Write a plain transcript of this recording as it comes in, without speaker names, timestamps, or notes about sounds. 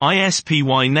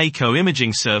ISPY-NACO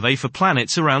Imaging Survey for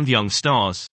Planets Around Young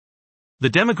Stars. The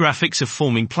Demographics of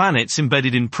Forming Planets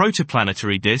Embedded in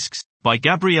Protoplanetary Disks, by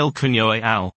Gabriel Cunho et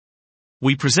al.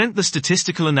 We present the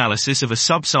statistical analysis of a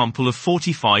subsample of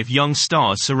 45 young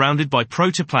stars surrounded by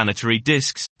protoplanetary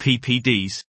disks,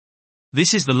 PPDs.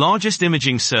 This is the largest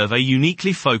imaging survey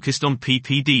uniquely focused on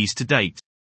PPDs to date.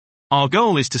 Our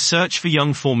goal is to search for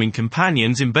young forming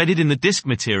companions embedded in the disk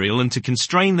material and to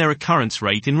constrain their occurrence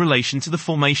rate in relation to the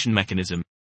formation mechanism.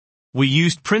 We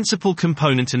used principal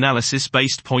component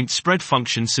analysis-based point spread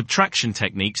function subtraction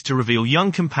techniques to reveal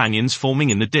young companions forming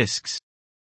in the disks.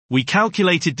 We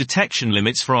calculated detection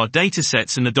limits for our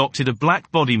datasets and adopted a black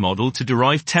body model to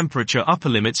derive temperature upper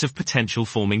limits of potential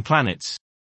forming planets.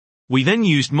 We then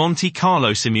used Monte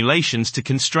Carlo simulations to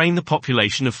constrain the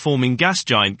population of forming gas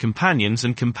giant companions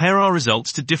and compare our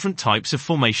results to different types of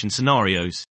formation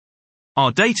scenarios.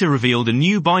 Our data revealed a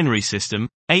new binary system,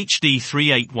 HD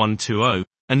 38120,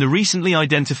 and a recently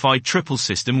identified triple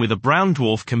system with a brown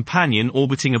dwarf companion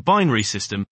orbiting a binary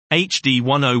system, HD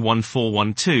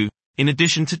 101412, in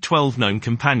addition to 12 known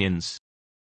companions.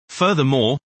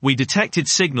 Furthermore, we detected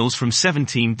signals from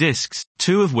 17 disks,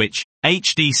 2 of which,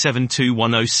 HD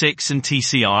 72106 and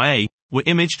TCRA, were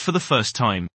imaged for the first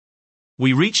time.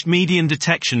 We reached median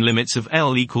detection limits of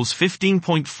L equals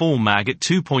 15.4 mag at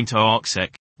 2.0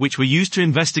 arcsec, which were used to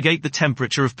investigate the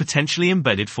temperature of potentially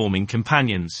embedded forming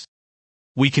companions.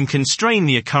 We can constrain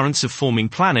the occurrence of forming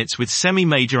planets with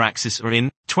semi-major axis or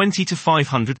in 20 to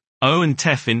 500, O and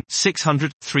TEF in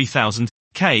 600, 3000,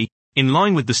 K, in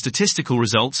line with the statistical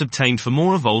results obtained for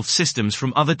more evolved systems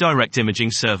from other direct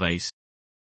imaging surveys.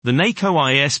 The NACO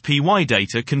ISPY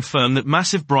data confirm that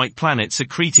massive bright planets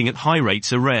accreting at high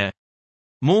rates are rare.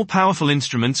 More powerful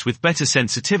instruments with better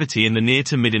sensitivity in the near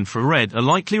to mid-infrared are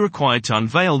likely required to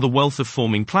unveil the wealth of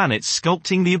forming planets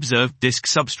sculpting the observed disk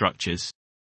substructures.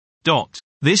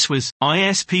 This was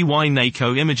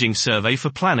ISPY-NACO Imaging Survey for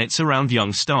Planets Around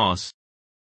Young Stars.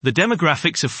 The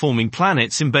Demographics of Forming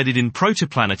Planets Embedded in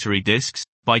Protoplanetary Disks,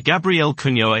 by Gabriel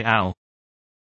Cunho et al.